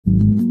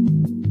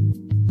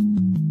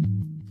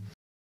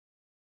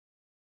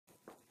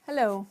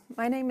Hello,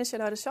 my name is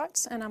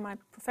Scheutz and I'm a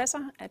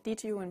professor at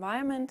DTU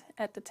Environment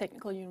at the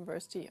Technical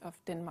University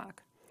of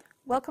Denmark.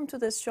 Welcome to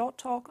this short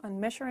talk on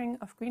measuring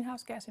of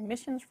greenhouse gas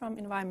emissions from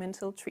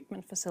environmental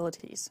treatment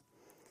facilities.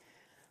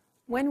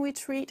 When we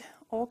treat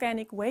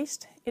organic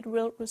waste, it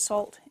will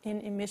result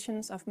in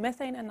emissions of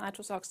methane and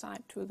nitrous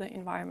oxide to the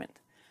environment.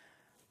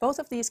 Both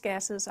of these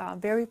gases are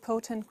very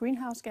potent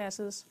greenhouse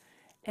gases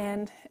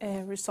and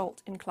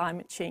result in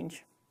climate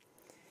change.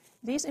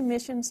 These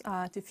emissions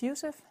are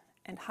diffusive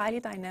and highly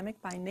dynamic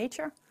by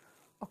nature,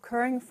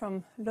 occurring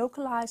from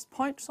localized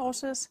point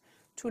sources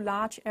to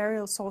large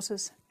aerial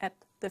sources at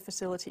the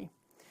facility.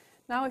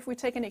 Now, if we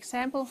take an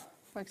example,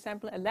 for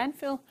example, a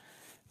landfill,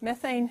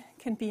 methane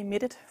can be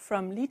emitted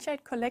from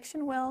leachate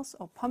collection wells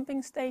or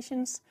pumping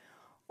stations,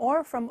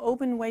 or from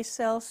open waste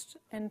cells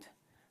and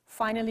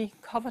finally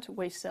covered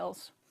waste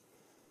cells.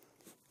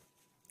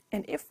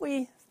 And if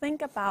we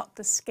think about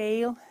the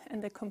scale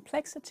and the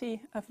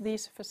complexity of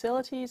these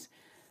facilities,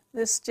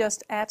 this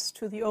just adds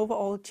to the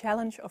overall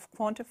challenge of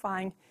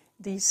quantifying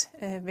these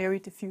very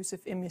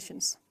diffusive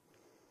emissions.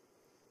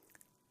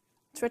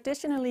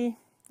 Traditionally,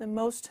 the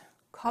most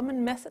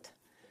common method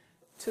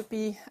to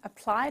be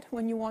applied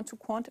when you want to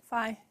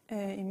quantify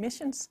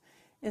emissions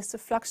is the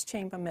flux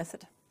chamber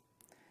method.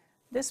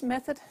 This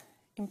method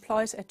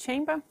employs a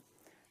chamber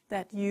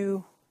that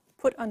you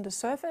put on the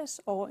surface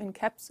or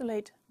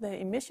encapsulate the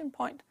emission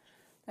point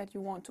that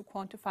you want to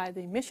quantify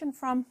the emission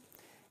from.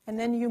 And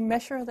then you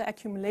measure the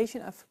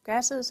accumulation of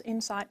gases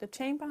inside the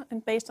chamber,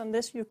 and based on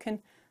this you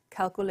can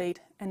calculate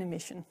an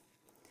emission.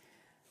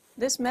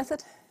 This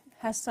method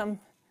has some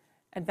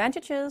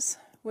advantages,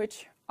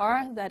 which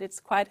are that it's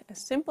quite a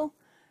simple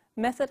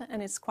method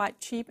and it's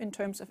quite cheap in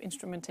terms of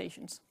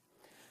instrumentations.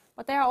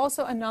 But there are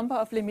also a number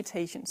of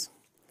limitations.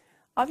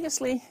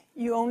 Obviously,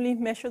 you only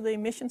measure the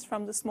emissions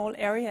from the small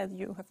area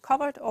you have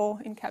covered or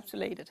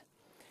encapsulated.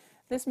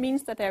 This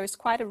means that there is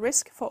quite a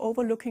risk for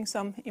overlooking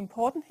some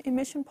important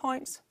emission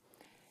points.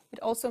 It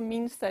also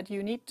means that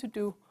you need to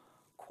do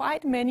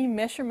quite many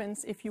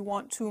measurements if you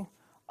want to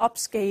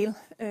upscale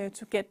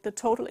to get the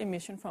total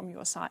emission from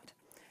your site.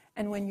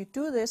 And when you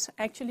do this,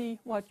 actually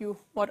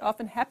what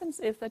often happens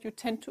is that you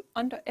tend to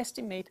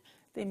underestimate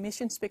the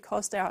emissions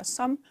because there are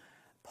some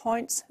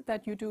points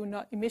that you do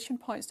not, emission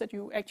points that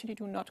you actually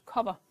do not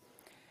cover.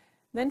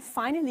 Then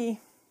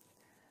finally,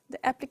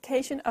 the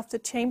application of the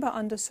chamber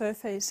on the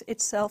surface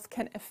itself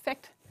can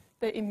affect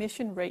the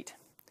emission rate,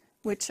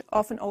 which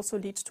often also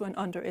leads to an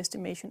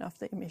underestimation of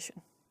the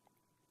emission.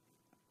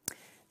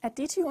 At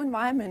DTU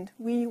Environment,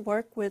 we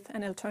work with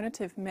an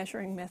alternative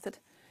measuring method.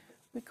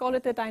 We call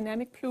it the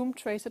dynamic plume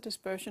tracer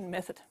dispersion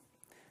method.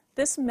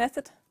 This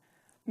method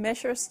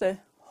measures the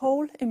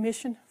whole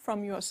emission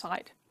from your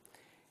site.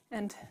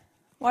 And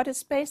what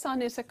it's based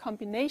on is a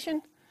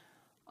combination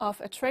of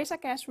a tracer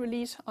gas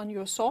release on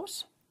your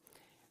source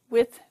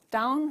with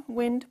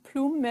downwind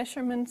plume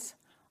measurements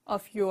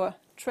of your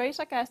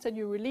tracer gas that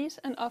you release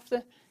and of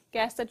the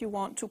gas that you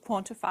want to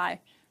quantify.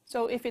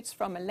 So if it's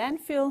from a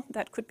landfill,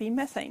 that could be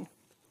methane.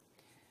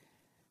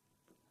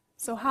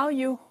 So how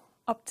you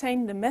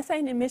obtain the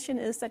methane emission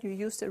is that you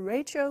use the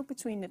ratio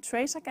between the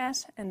tracer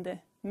gas and the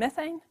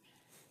methane.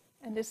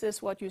 And this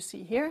is what you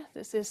see here.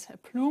 This is a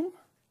plume.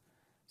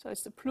 So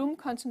it's the plume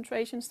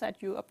concentrations that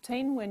you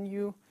obtain when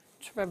you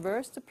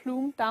traverse the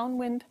plume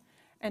downwind.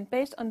 And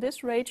based on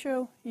this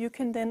ratio, you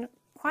can then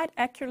quite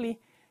accurately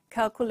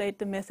calculate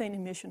the methane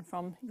emission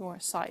from your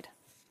site.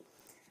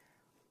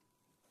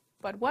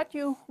 But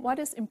what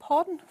is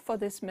important for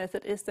this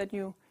method is that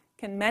you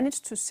can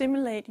manage to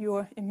simulate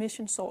your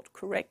emission sort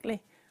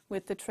correctly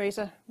with the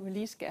tracer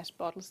release gas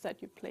bottles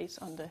that you place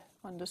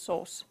on the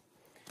source.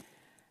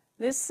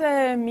 This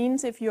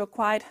means if you're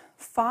quite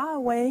far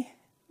away,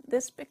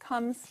 this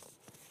becomes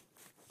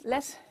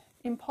less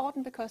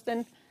important because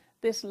then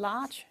this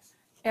large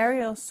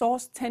aerial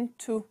source tend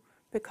to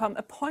become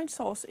a point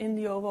source in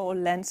the overall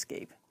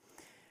landscape.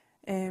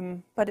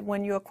 But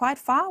when you're quite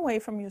far away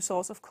from your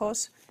source, of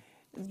course,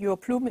 your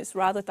plume is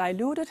rather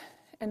diluted,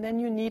 and then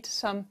you need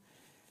some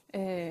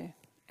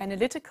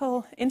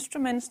analytical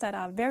instruments that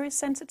are very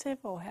sensitive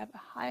or have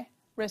a high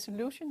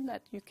resolution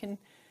that you can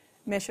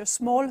measure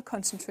small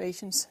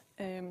concentrations,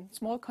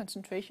 small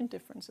concentration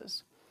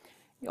differences.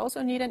 You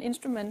also need an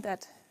instrument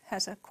that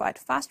has a quite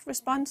fast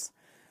response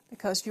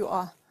because you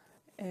are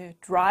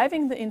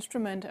driving the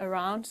instrument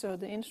around, so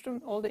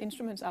all the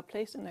instruments are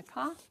placed in a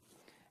car,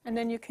 and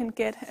then you can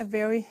get a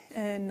very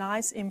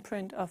nice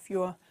imprint of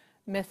your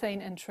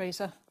methane and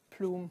tracer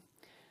plume.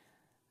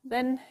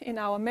 Then in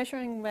our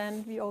measuring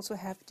van we also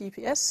have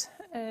GPS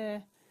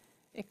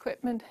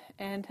equipment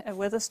and a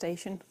weather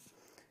station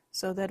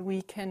so that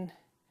we can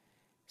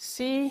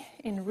see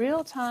in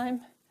real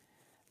time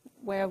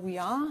where we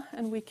are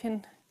and we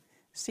can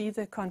see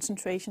the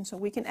concentration. So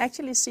we can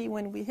actually see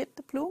when we hit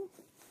the plume,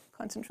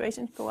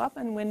 concentrations go up,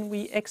 and when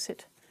we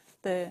exit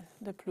the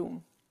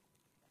plume.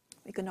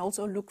 We can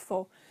also look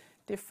for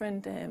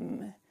different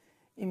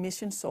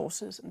emission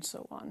sources and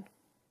so on.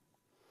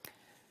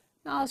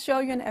 Now I'll show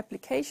you an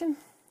application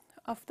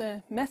of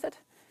the method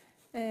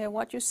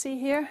What you see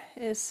here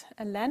is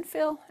a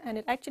landfill, and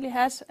it actually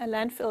has a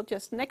landfill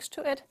just next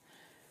to it.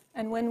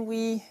 And when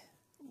we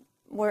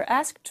were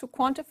asked to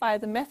quantify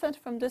the method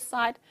from this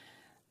site,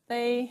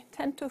 they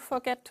tend to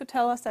forget to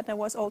tell us that there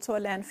was also a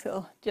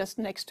landfill just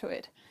next to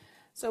it.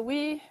 So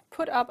we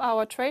put up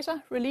our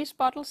tracer release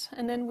bottles,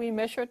 and then we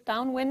measured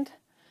downwind,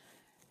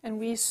 and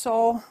we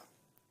saw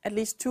at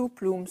least 2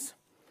 plumes.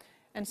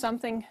 And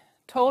something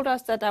told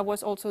us that there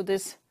was also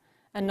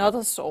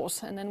another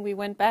source. And then we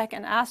went back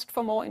and asked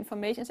for more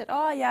information, said,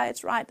 oh yeah,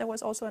 it's right, there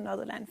was also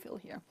another landfill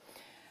here.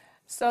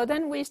 So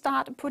then we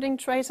started putting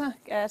tracer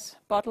gas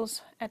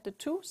bottles at the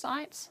 2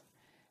 sites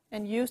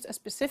and used a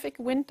specific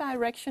wind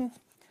direction.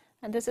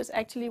 And this is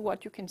actually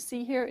what you can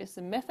see here is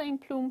the methane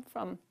plume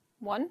from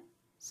one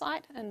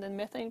site and the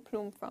methane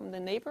plume from the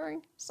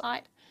neighboring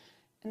site.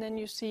 And then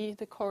you see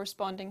the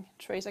corresponding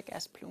tracer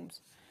gas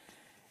plumes.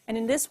 And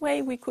in this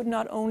way, we could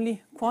not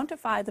only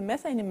quantify the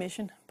methane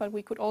emission, but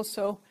we could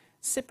also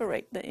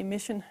separate the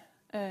emission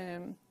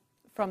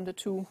from the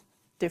 2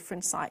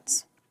 different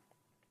sites.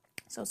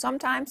 So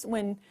sometimes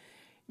when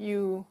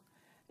you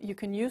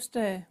can use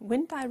the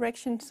wind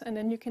directions, and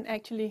then you can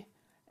actually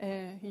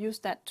use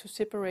that to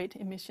separate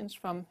emissions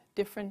from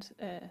different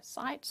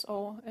sites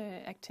or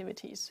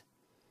activities.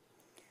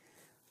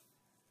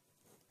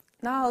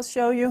 Now I'll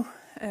show you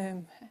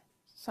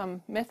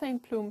some methane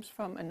plumes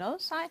from another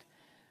site.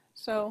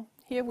 So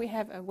here we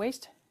have a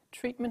waste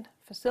treatment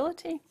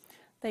facility.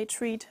 They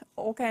treat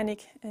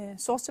organic,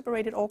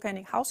 source-separated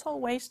organic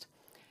household waste,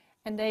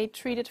 and they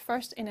treat it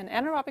first in an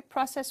anaerobic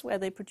process where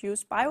they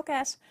produce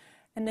biogas,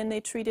 and then they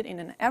treat it in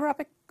an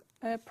aerobic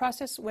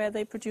process where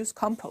they produce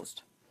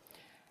compost.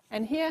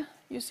 And here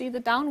you see the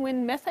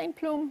downwind methane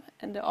plume,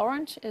 and the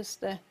orange is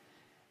the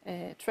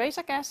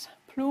tracer gas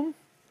plume.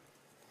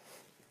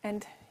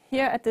 And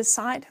here at this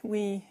site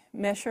we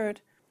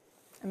measured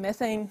a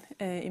methane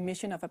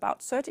emission of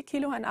about 30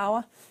 kilo an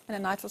hour and a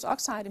nitrous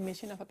oxide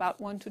emission of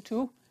about 1 to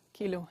 2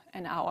 kilo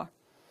an hour.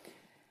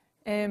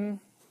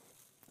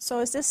 So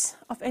is this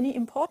of any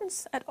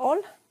importance at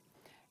all?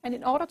 And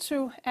in order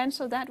to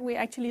answer that, we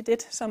actually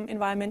did some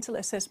environmental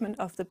assessment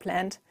of the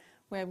plant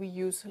where we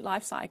use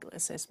life cycle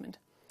assessment.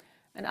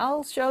 And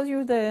I'll show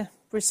you the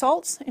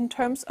results in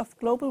terms of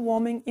global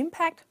warming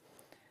impact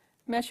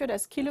measured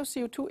as kilo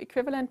CO2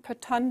 equivalent per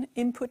ton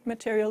input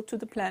material to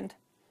the plant.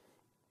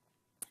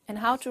 And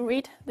how to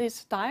read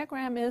this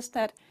diagram is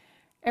that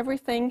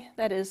everything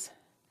that is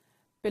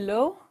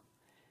below,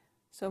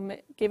 so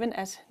given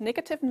as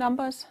negative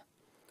numbers,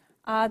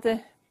 are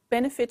the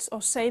benefits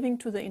or saving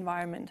to the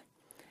environment.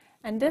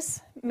 And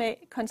this may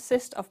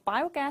consist of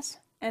biogas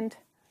and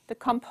the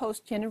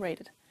compost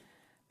generated,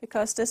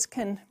 because this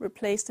can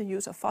replace the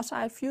use of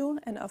fossil fuel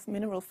and of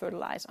mineral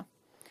fertilizer.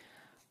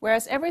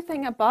 Whereas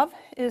everything above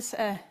is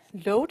a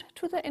load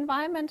to the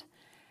environment,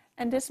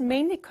 and this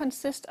mainly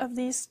consists of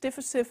these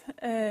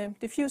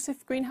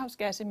diffusive greenhouse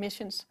gas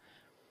emissions.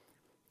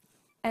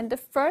 And the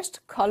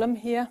first column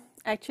here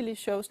actually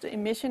shows the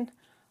emission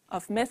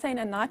of methane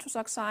and nitrous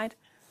oxide,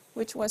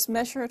 which was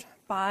measured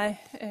by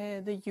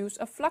the use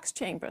of flux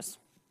chambers.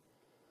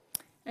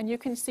 And you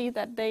can see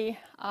that they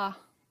are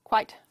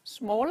quite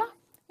smaller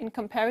in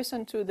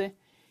comparison to the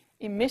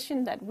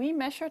emission that we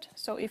measured.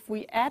 So if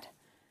we add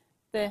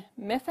the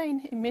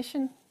methane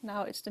emission,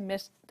 now it's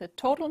the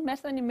total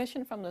methane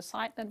emission from the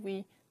site that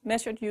we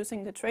measured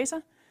using the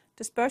tracer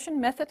dispersion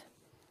method.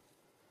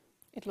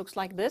 It looks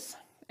like this.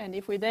 And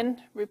if we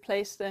then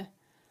replace the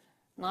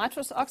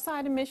nitrous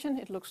oxide emission,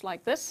 it looks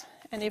like this.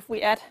 And if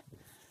we add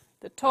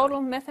the total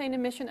methane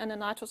emission and the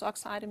nitrous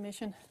oxide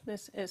emission,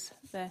 this is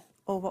the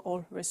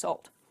overall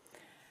result.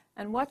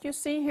 And what you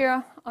see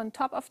here on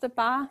top of the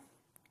bar,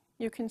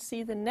 you can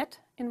see the net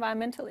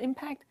environmental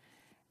impact.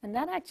 And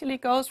that actually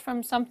goes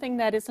from something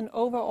that is an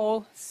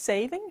overall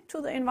saving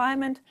to the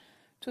environment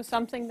to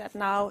something that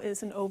now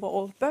is an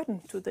overall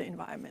burden to the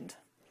environment.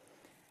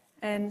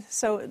 And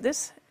so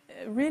this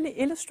really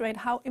illustrates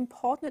how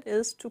important it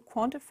is to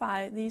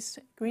quantify these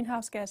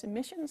greenhouse gas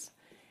emissions,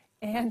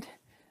 and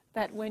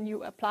that when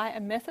you apply a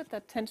method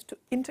that tends to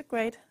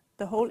integrate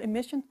the whole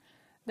emission,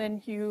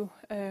 then you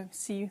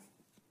see,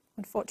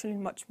 unfortunately,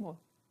 much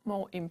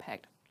more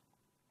impact.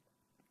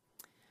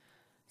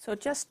 So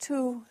just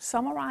to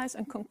summarize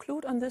and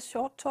conclude on this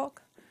short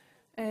talk,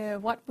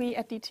 what we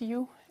at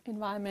DTU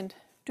Environment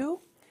do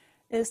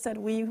is that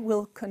we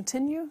will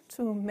continue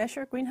to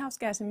measure greenhouse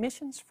gas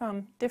emissions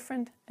from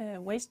different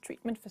waste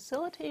treatment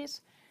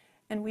facilities,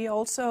 and we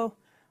also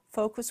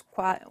focus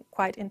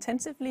quite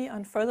intensively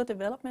on further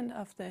development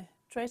of the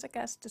tracer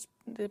gas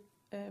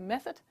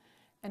method,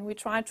 and we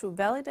try to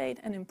validate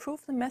and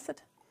improve the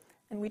method,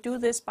 and we do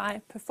this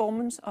by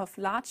performance of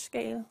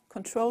large-scale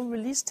control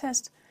release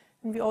tests,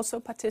 and we also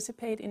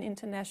participate in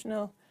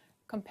international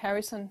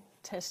comparison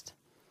tests.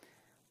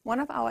 One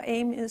of our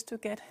aim is to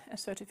get a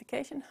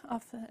certification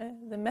of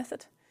the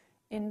method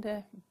in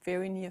the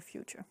very near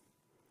future.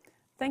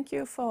 Thank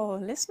you for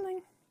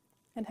listening,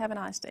 and have a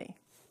nice day.